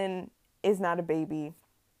Dawson is not a baby.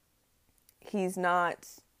 He's not,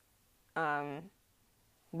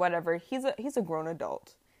 whatever. He's a grown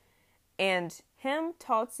adult. And him,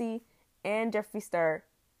 Totsi, and Jeffree Star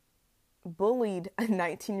bullied a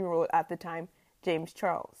 19-year-old at the time, James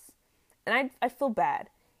Charles. And I feel bad.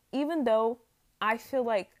 Even though I feel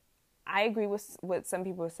like I agree with what some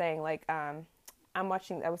people are saying. Like, I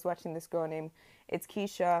was watching this girl named It's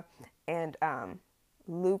Keisha and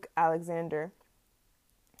Luke Alexander.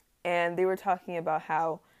 And they were talking about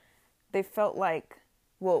how they felt like,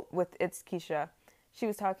 with It's Keisha, she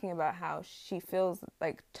was talking about how she feels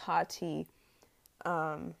like Tati,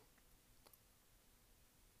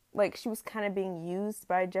 like she was kind of being used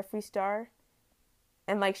by Jeffree Star.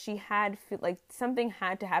 And like she had, like something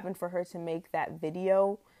had to happen for her to make that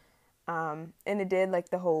video. And it did, like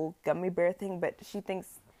the whole gummy bear thing, but she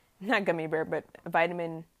thinks, not gummy bear, but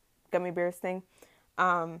vitamin gummy bears thing.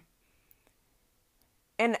 And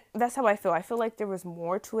that's how I feel. I feel like there was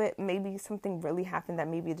more to it. Maybe something really happened that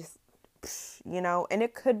maybe just, and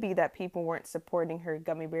it could be that people weren't supporting her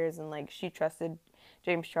gummy bears and like she trusted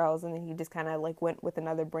James Charles and then he just kind of like went with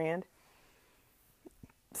another brand.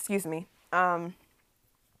 Excuse me. But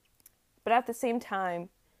at the same time,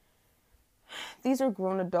 these are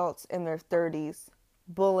grown adults in their 30s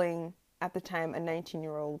bullying, at the time, a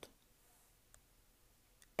 19-year-old.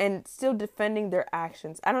 And still defending their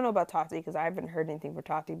actions. I don't know about Tati because I haven't heard anything for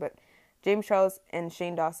Tati, but James Charles and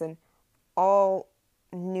Shane Dawson all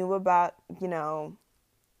knew about,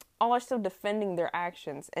 all are still defending their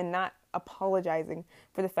actions and not apologizing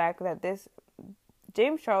for the fact that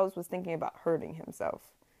James Charles was thinking about hurting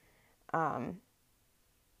himself.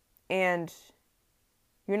 And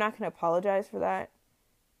you're not going to apologize for that.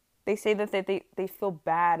 They say that they feel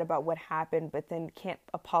bad about what happened, but then can't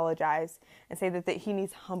apologize and say that he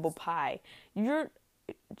needs humble pie.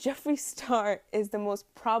 Jeffree Star is the most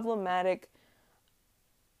problematic,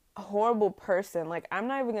 horrible person. Like, I'm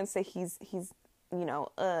not even going to say he's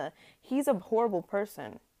a horrible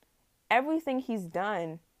person. Everything he's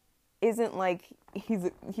done isn't like,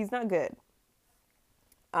 he's not good.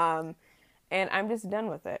 And I'm just done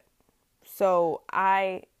with it. So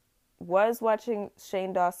I was watching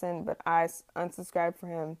Shane Dawson, but I unsubscribed for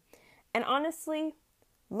him. And honestly,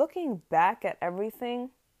 looking back at everything,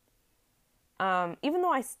 even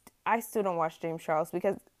though I still don't watch James Charles,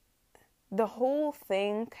 because the whole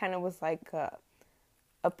thing kind of was like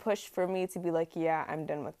a push for me to be like, yeah, I'm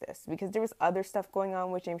done with this. Because there was other stuff going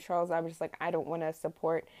on with James Charles. I was just like, I don't want to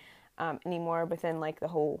support anymore. But then like the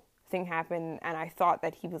whole thing happened, and I thought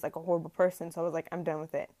that he was like a horrible person. So I was like, I'm done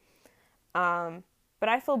with it. But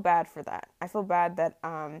I feel bad for that. I feel bad that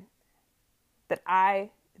that I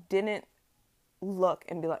didn't look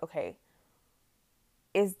and be like, okay,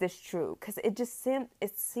 is this true? Because it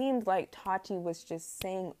seemed like Tati was just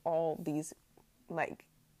saying all these, like,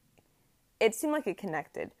 it seemed like it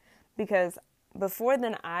connected. Because before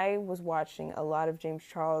then, I was watching a lot of James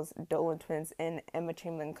Charles, Dolan Twins, and Emma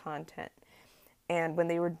Chamberlain content. And when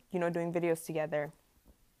they were, doing videos together.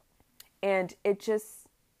 And it just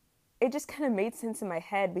kind of made sense in my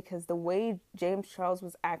head, because the way James Charles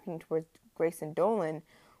was acting towards Grayson Dolan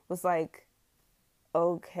was like,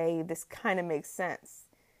 okay, this kind of makes sense.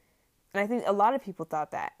 And I think a lot of people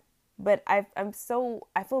thought that. But I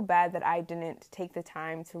feel bad that I didn't take the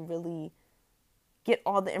time to really get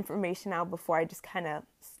all the information out before I just kind of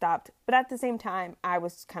stopped. But at the same time, I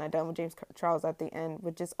was kind of done with James Charles at the end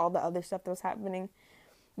with just all the other stuff that was happening.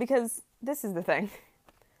 Because this is the thing.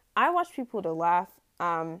 I watch people to laugh.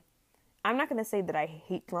 I'm not going to say that I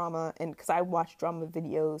hate drama, and because I watch drama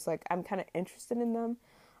videos, like, I'm kind of interested in them.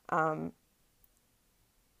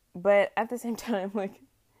 But at the same time, like,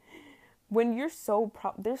 when you're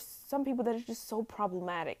there's some people that are just so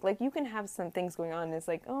problematic. Like, you can have some things going on and it's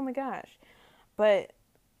like, oh my gosh. But,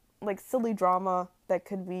 like, silly drama that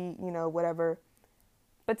could be, whatever.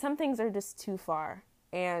 But some things are just too far.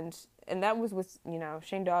 And that was with,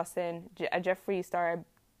 Shane Dawson, Jeffree Star. I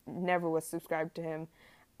never was subscribed to him.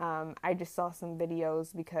 I just saw some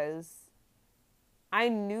videos because I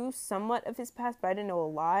knew somewhat of his past, but I didn't know a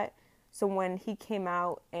lot. So when he came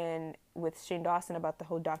out and with Shane Dawson about the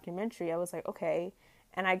whole documentary, I was like, okay.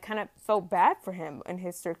 And I kind of felt bad for him and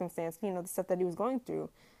his circumstance, the stuff that he was going through.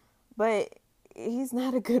 But he's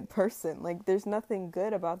not a good person. Like, there's nothing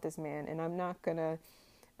good about this man. And I'm not going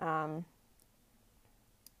to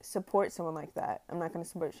support someone like that. I'm not going to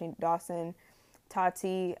support Shane Dawson.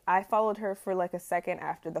 Tati, I followed her for like a second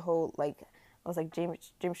after the whole, like, I was like,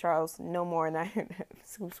 James Charles, no more, and I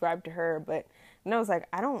subscribed to her, but then I was like,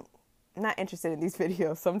 I'm not interested in these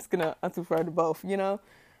videos, so I'm just gonna unsubscribe to both, so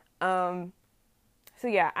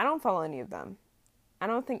yeah, I don't follow any of them. I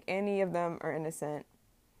don't think any of them are innocent.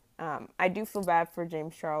 I do feel bad for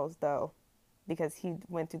James Charles, though, because he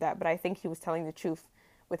went through that, but I think he was telling the truth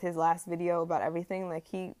with his last video about everything. Like,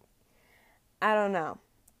 I don't know.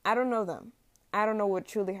 I don't know them. I don't know what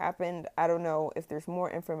truly happened. I don't know if there's more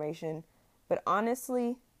information. But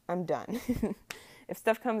honestly, I'm done. If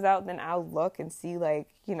stuff comes out, then I'll look and see, like,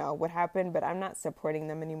 what happened. But I'm not supporting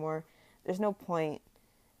them anymore. There's no point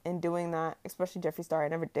in doing that, especially Jeffree Star. I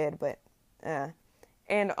never did, but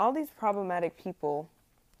and all these problematic people,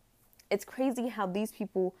 it's crazy how these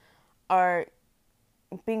people are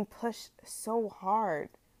being pushed so hard.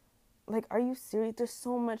 Like, are you serious? There's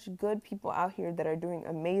so much good people out here that are doing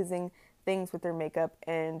amazing things with their makeup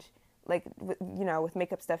and, like, with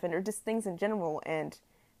makeup stuff and or just things in general. And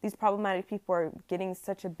these problematic people are getting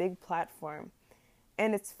such a big platform.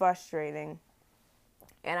 And it's frustrating.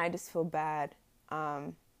 And I just feel bad.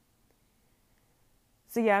 So,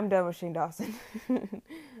 yeah, I'm done with Shane Dawson.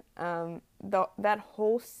 That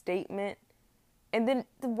whole statement. And then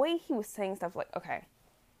the way he was saying stuff, like, okay,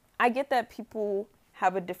 I get that people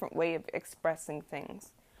have a different way of expressing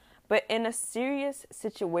things. But in a serious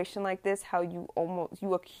situation like this, how you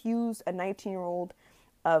accuse a 19-year-old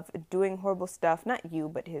of doing horrible stuff, not you,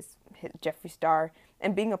 but his Jeffree Star,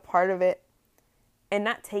 and being a part of it, and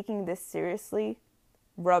not taking this seriously,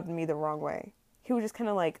 rubbed me the wrong way. He was just kind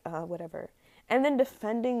of like, whatever. And then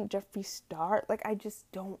defending Jeffree Star, like, I just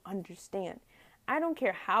don't understand. I don't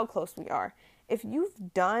care how close we are. If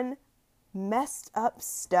you've done messed up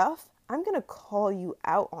stuff, I'm going to call you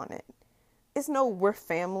out on it. It's no, we're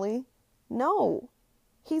family. No.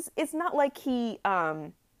 It's not like he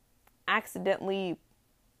accidentally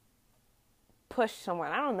push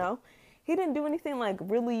someone. I don't know. He didn't do anything like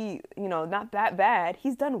really, not that bad.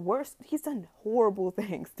 He's done worse. He's done horrible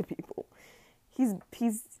things to people.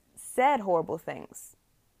 He's said horrible things,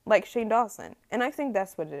 like Shane Dawson. And I think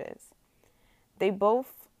that's what it is. They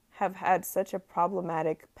both have had such a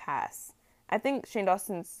problematic past. I think Shane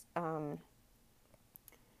Dawson's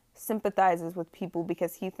sympathizes with people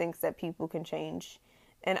because he thinks that people can change.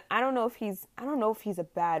 And I don't know if he's a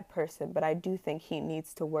bad person, but I do think he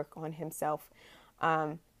needs to work on himself.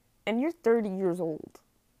 And you're 30 years old.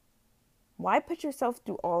 Why put yourself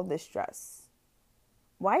through all this stress?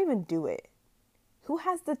 Why even do it? Who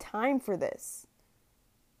has the time for this?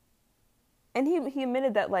 And he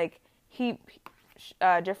admitted that like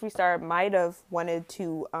Jeffree Star might have wanted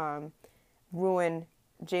to ruin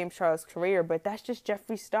James Charles' career, but that's just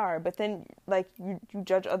Jeffree Star. But then like you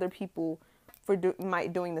judge other people for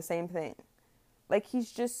doing the same thing. Like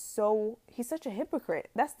he's such a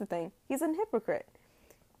hypocrite. That's the thing. He's a hypocrite.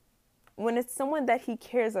 When it's someone that he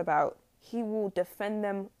cares about, he will defend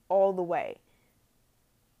them all the way.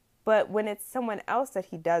 But when it's someone else that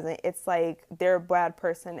he doesn't, it's like they're a bad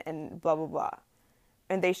person and blah, blah, blah.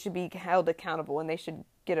 And they should be held accountable and they should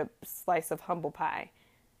get a slice of humble pie.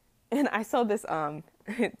 And I saw this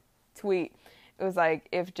tweet. It was like,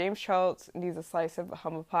 if James Charles needs a slice of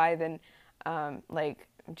humble pie, then like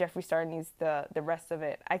Jeffree Star needs the rest of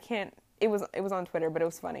it. It was on Twitter, but it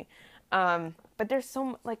was funny. But there's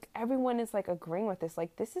like everyone is like agreeing with this.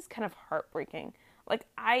 Like this is kind of heartbreaking. Like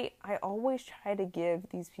I always try to give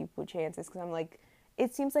these people chances because I'm like,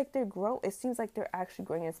 it seems like it seems like they're actually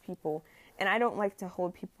growing as people. And I don't like to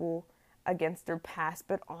hold people against their past,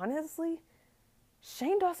 but honestly,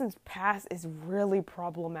 Shane Dawson's past is really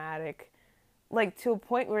problematic. Like to a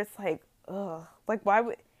point where it's like, ugh, like why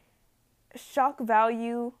would shock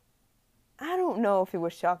value? I don't know if it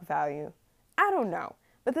was shock value. I don't know.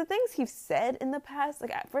 But the things he's said in the past,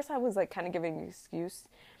 like at first I was like kind of giving an excuse,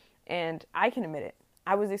 and I can admit it.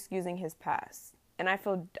 I was excusing his past, and I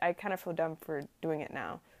kind of feel dumb for doing it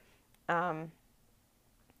now.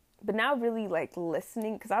 But now really like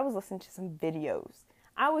listening, because I was listening to some videos.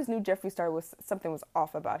 I always knew Jeffree Star something was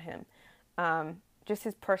off about him. Just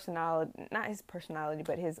his personality, not his personality,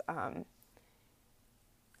 but his I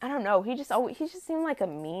don't know. He just seemed like a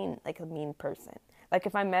mean person. Like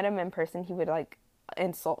if I met him in person, he would like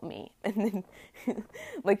insult me, and then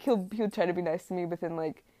like he'll try to be nice to me, but then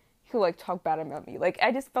like he'll like talk bad about me. Like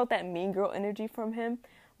I just felt that mean girl energy from him.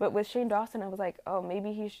 But with Shane Dawson, I was like, oh,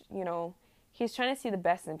 maybe he's trying to see the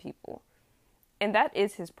best in people, and that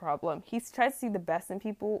is his problem. He's trying to see the best in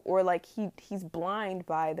people, or like he's blind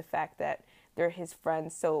by the fact that they're his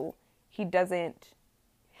friends, so he doesn't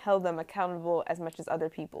hold them accountable as much as other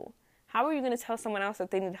people. How are you going to tell someone else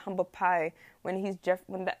that they need humble pie when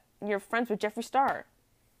you're friends with Jeffree Star?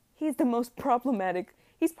 He's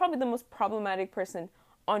probably the most problematic person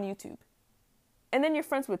on YouTube. And then you're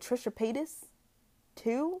friends with Trisha Paytas,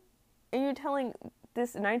 too? And you're telling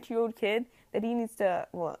this 19-year-old kid that he needs to,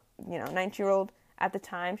 19-year-old at the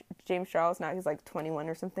time, James Charles, now he's like 21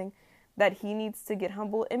 or something, that he needs to get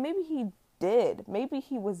humble. And maybe he did. Maybe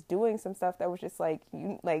he was doing some stuff that was just like,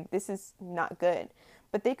 this is not good.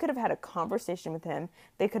 But they could have had a conversation with him.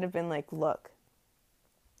 They could have been like, look,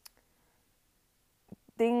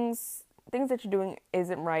 things that you're doing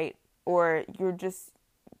isn't right, or you're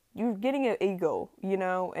getting an ego,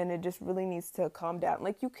 and it just really needs to calm down.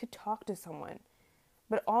 Like you could talk to someone,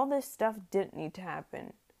 but all this stuff didn't need to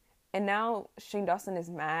happen. And now Shane Dawson is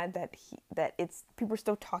mad that people are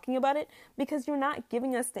still talking about it because you're not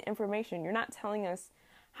giving us the information. You're not telling us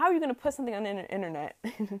how are you going to put something on the internet.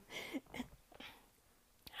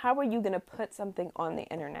 How are you going to put something on the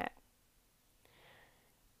internet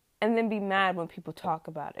and then be mad when people talk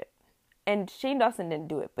about it? And Shane Dawson didn't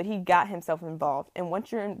do it, but he got himself involved. And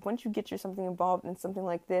once you get something involved in something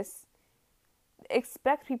like this,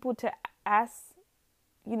 expect people to ask,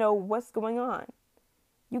 what's going on.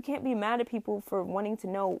 You can't be mad at people for wanting to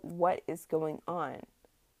know what is going on.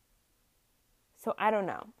 So I don't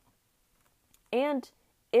know. And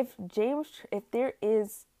if there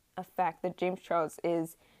is a fact that James Charles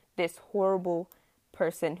is this horrible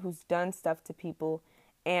person who's done stuff to people,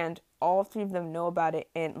 and all three of them know about it,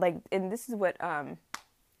 and this is what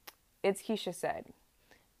it's Keisha said,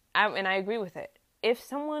 and I agree with it.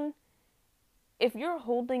 If you're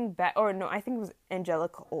holding back, or no, I think it was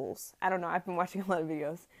Angelica Oles. I don't know. I've been watching a lot of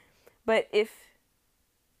videos, but if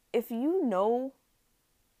you know,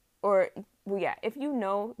 if you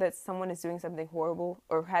know that someone is doing something horrible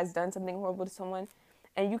or has done something horrible to someone,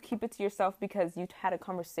 and you keep it to yourself because you had a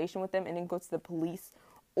conversation with them and then go to the police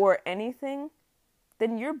or anything,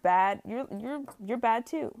 then you're bad. You're bad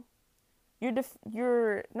too.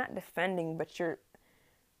 you're not defending, but you're,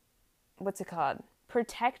 what's it called?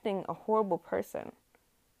 Protecting a horrible person.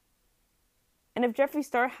 And if Jeffree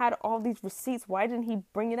Star had all these receipts, why didn't he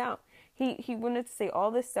bring it out? He wanted to say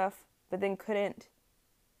all this stuff, but then couldn't,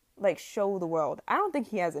 like, show the world. I don't think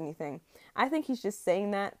he has anything. I think he's just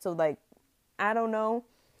saying that. So, like, I don't know.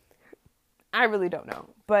 I really don't know.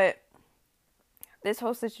 But this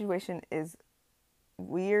whole situation is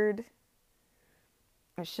weird.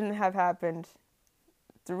 It shouldn't have happened.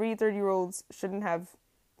 30-year-olds shouldn't have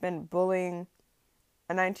been bullying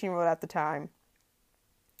a 19-year-old at the time.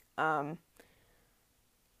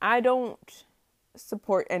 I don't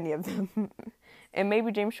support any of them. And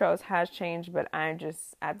maybe James Charles has changed, but I'm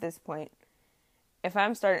just, at this point, if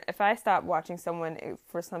I stop watching someone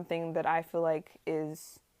for something that I feel like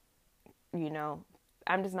is,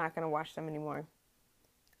 I'm just not going to watch them anymore.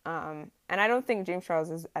 And I don't think James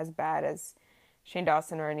Charles is as bad as Shane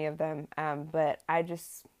Dawson or any of them. But I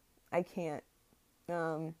can't.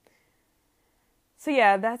 So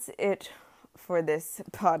yeah, that's it for this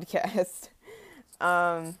podcast.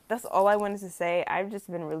 That's all I wanted to say. I've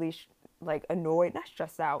just been really annoyed, not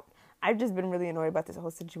stressed out. I've just been really annoyed about this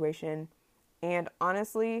whole situation. And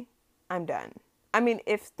honestly, I'm done. I mean,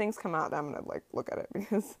 if things come out, I'm going to look at it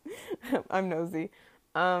because I'm nosy.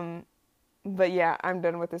 But yeah, I'm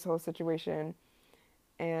done with this whole situation.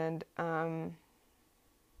 And,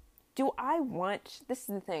 this is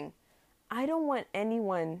the thing. I don't want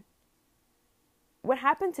anyone, what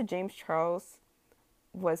happened to James Charles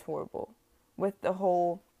was horrible. With the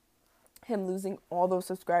whole, him losing all those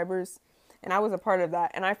subscribers. And I was a part of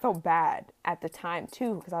that. And I felt bad at the time,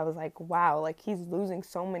 too. Because I was like, wow, he's losing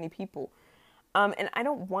so many people. And I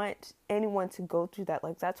don't want anyone to go through that.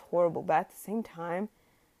 That's horrible. But at the same time,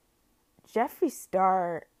 Jeffree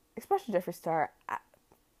Star, especially Jeffree Star, I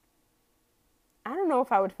don't know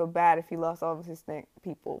if I would feel bad if he lost all of his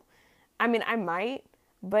people. I mean, I might.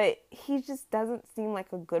 But he just doesn't seem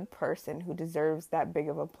like a good person who deserves that big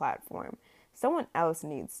of a platform. Someone else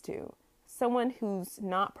needs to. Someone who's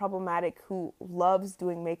not problematic, who loves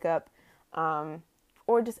doing makeup,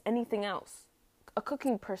 or just anything else. A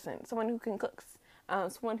cooking person, someone who can cook,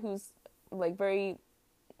 someone who's very,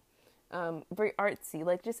 very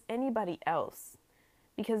artsy, just anybody else.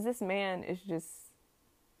 Because this man is just,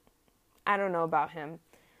 I don't know about him.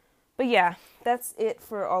 But yeah, that's it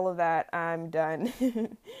for all of that. I'm done.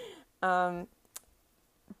 I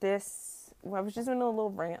was just doing a little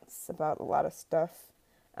rants about a lot of stuff.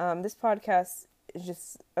 This podcast is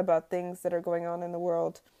just about things that are going on in the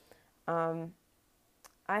world.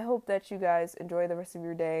 I hope that you guys enjoy the rest of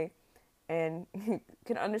your day and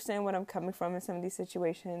can understand what I'm coming from in some of these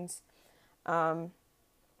situations. And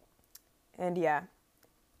yeah,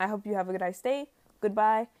 I hope you have a nice day.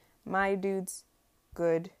 Goodbye. My dudes,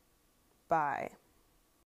 goodbye.